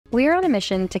We are on a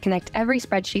mission to connect every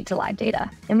spreadsheet to live data,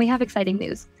 and we have exciting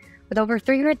news. With over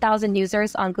 300,000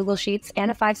 users on Google Sheets and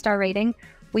a 5-star rating,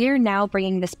 we are now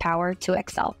bringing this power to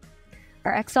Excel.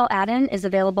 Our Excel add-in is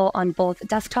available on both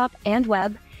desktop and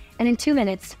web, and in 2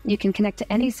 minutes, you can connect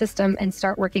to any system and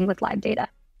start working with live data.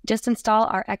 Just install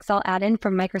our Excel add-in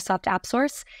from Microsoft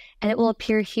AppSource, and it will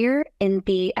appear here in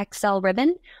the Excel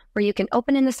ribbon, where you can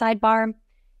open in the sidebar,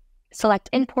 select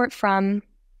Import From,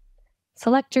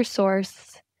 select your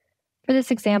source. For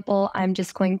this example, I'm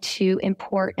just going to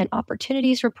import an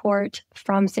opportunities report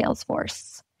from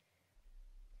Salesforce.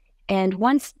 And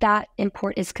once that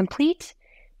import is complete,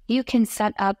 you can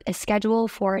set up a schedule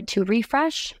for it to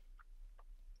refresh.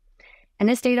 And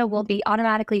this data will be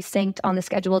automatically synced on the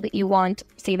schedule that you want,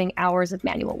 saving hours of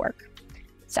manual work.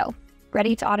 So,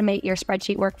 ready to automate your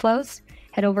spreadsheet workflows?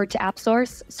 Head over to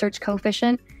AppSource, search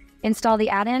Coefficient, install the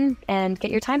add-in, and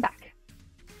get your time back.